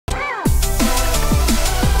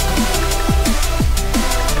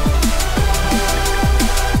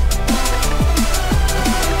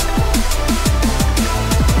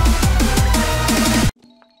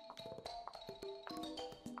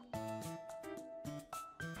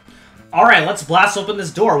Alright, let's blast open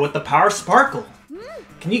this door with the power sparkle.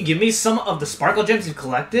 Can you give me some of the sparkle gems you've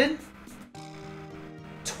collected?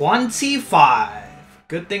 25.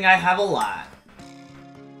 Good thing I have a lot.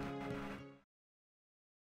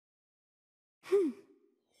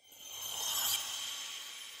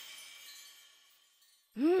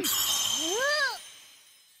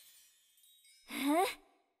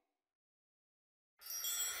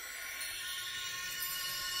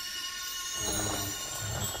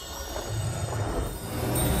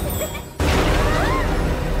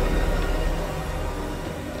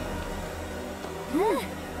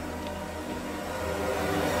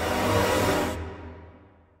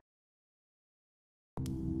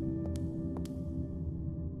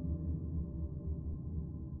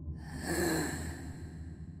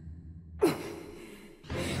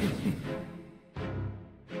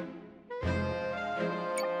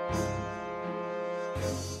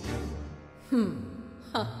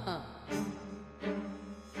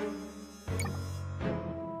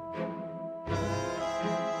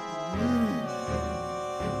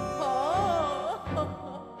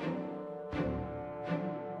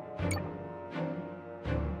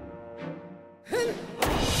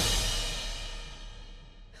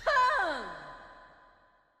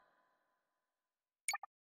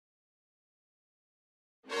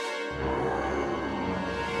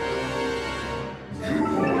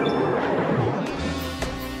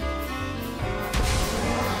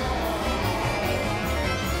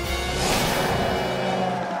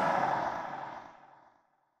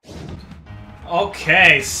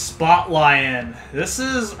 Okay, Spotlion. This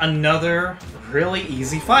is another really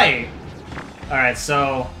easy fight. Alright,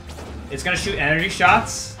 so it's gonna shoot energy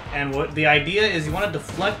shots, and what the idea is you want to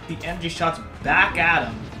deflect the energy shots back at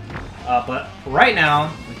him. But right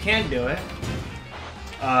now, we can't do it.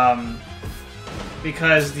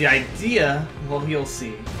 Because the idea, well, you'll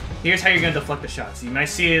see. Here's how you're gonna deflect the shots. You might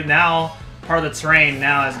see it now, part of the terrain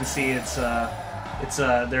now, as you can see,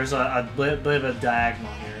 there's a bit of a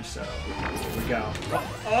diagonal here, so here we go.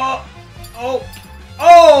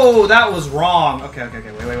 Oh, that was wrong. Okay,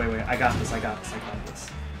 wait. I got this.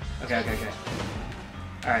 Okay.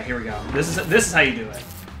 Alright, here we go. This is how you do it.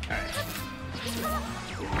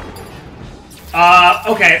 Alright.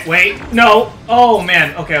 Okay, wait. No. Oh,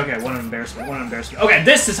 man. Okay. What an embarrassment. Okay,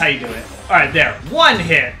 this is how you do it. Alright, there. One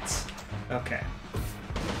hit. Okay.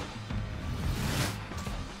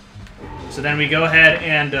 So then we go ahead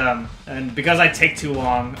and because I take too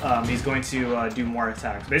long, he's going to do more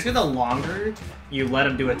attacks. Basically, the longer you let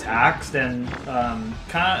him do attacks, then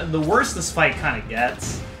kind of the worse this fight kind of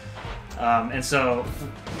gets. And so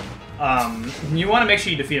you want to make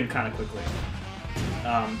sure you defeat him kind of quickly.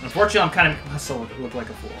 Unfortunately, I'm kind of still look like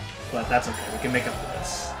a fool, but that's okay. We can make up for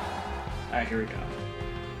this. All right, here we go.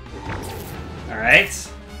 All right.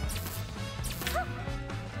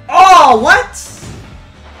 Oh, what?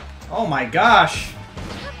 Oh my gosh.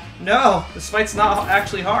 No, this fight's not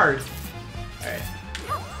actually hard. Alright.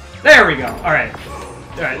 There we go. Alright.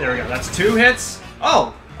 Alright, there we go. That's 2 hits.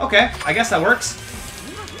 Oh, okay. I guess that works.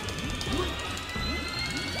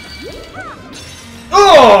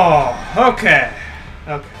 Oh, okay.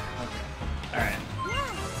 Alright.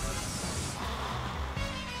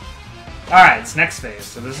 Alright, it's next phase.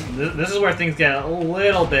 So this is where things get a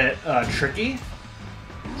little bit tricky.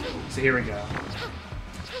 So here we go.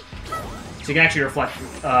 So you can actually reflect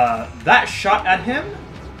that shot at him,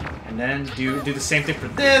 and then do the same thing for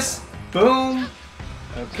this. Boom.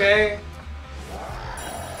 Okay.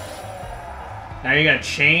 Now you're gonna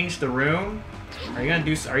change the room. Are you gonna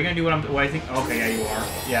do what I think? Okay, yeah, you are.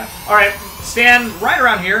 Yeah. All right. Stand right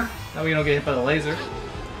around here. That way you don't get hit by the laser.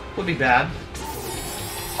 Would be bad.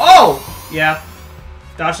 Oh, yeah.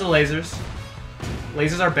 Dodge the lasers.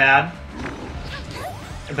 Lasers are bad.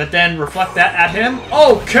 But then reflect that at him.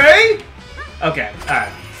 Okay. Okay,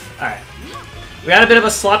 alright. We had a bit of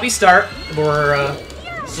a sloppy start, but we're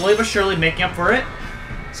slowly but surely making up for it,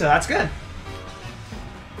 so that's good.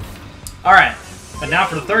 Alright, but now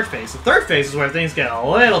for the third phase. The third phase is where things get a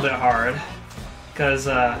little bit hard, because,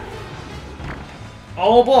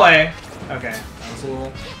 oh boy. Okay, that was a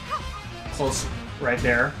little close right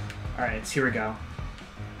there. Alright, so here we go.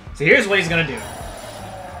 So here's what he's gonna do.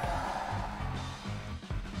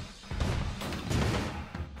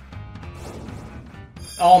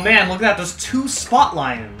 Oh man, look at that, there's 2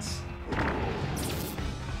 Spotlions.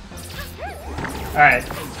 Alright.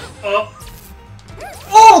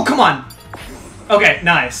 Oh, come on! Okay,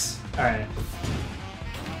 nice. Alright.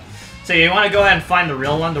 So you want to go ahead and find the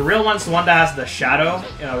real one. The real one's the one that has the shadow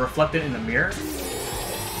reflected in the mirror.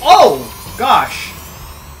 Oh! Gosh!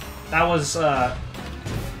 That was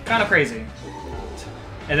kind of crazy.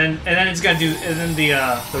 And then it's gonna do, and then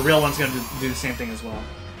the real one's gonna do the same thing as well.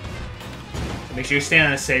 So make sure you stand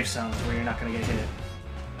in a safe zone where you're not gonna get hit.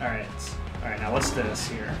 All right, now what's this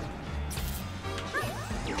here?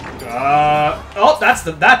 Oh, that's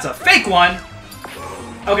a fake one.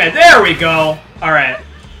 Okay, there we go. All right,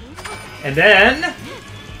 and then,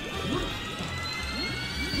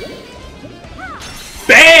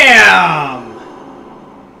 bam!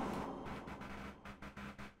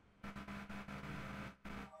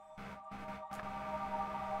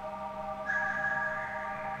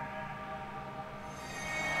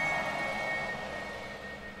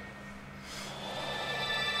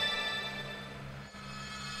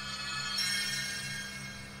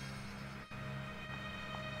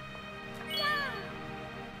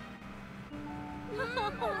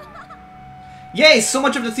 Yay! So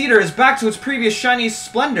much of the theater is back to its previous shiny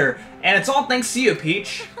splendor, and it's all thanks to you,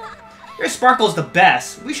 Peach. Your sparkle's the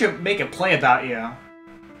best. We should make a play about you.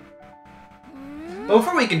 But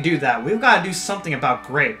before we can do that, we've got to do something about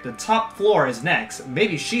Grape. The top floor is next.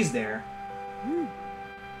 Maybe she's there.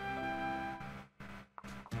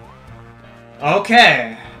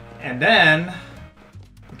 Okay, and then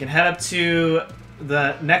we can head up to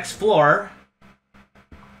the next floor.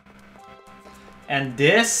 And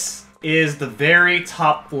this is the very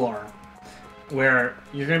top floor, where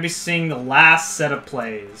you're going to be seeing the last set of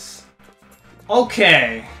plays.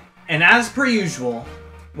 Okay, and as per usual,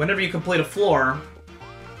 whenever you complete a floor,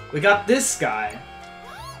 we got this guy.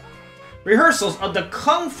 Rehearsals of the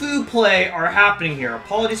Kung Fu play are happening here.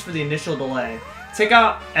 Apologies for the initial delay. Take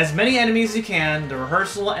out as many enemies as you can. The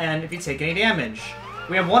rehearsal will end if you take any damage.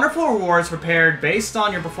 We have wonderful rewards prepared based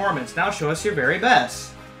on your performance. Now show us your very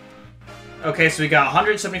best. Okay, so we got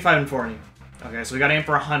 175 and 40. Okay, so we gotta aim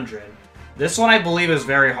for 100. This one, I believe, is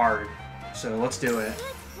very hard. So let's do it.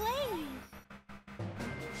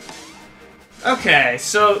 Okay,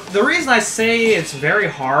 so the reason I say it's very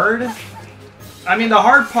hard... I mean, the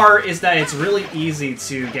hard part is that it's really easy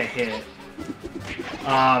to get hit.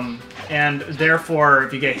 And therefore,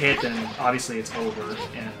 if you get hit, then obviously it's over.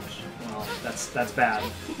 And, well, that's bad.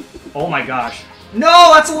 Oh my gosh.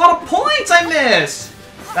 No, that's a lot of points I missed!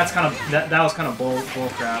 That's kind of that was kind of bull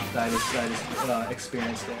crap that I just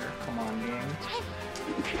experienced there. Come on, game.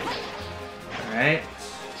 All right.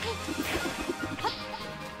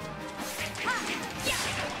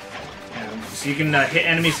 So you can hit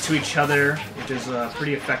enemies to each other, which is a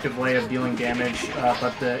pretty effective way of dealing damage.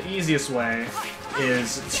 But the easiest way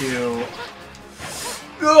is to...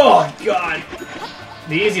 Oh god!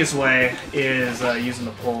 The easiest way is using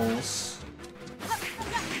the pulls.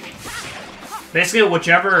 Basically,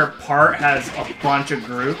 whichever part has a bunch of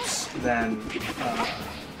groups, then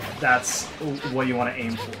that's what you want to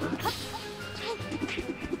aim for.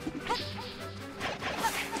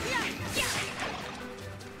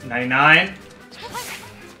 $99.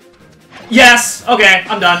 Yes! Okay,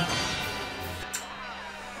 I'm done.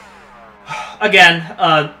 Again,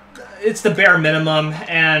 it's the bare minimum,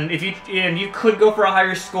 and you could go for a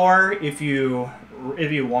higher score if you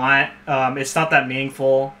want. It's not that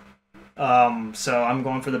meaningful. So I'm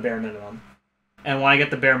going for the bare minimum. And when I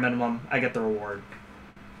get the bare minimum, I get the reward.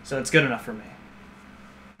 So it's good enough for me.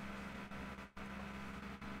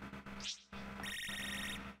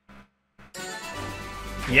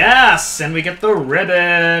 Yes! And we get the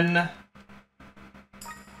ribbon!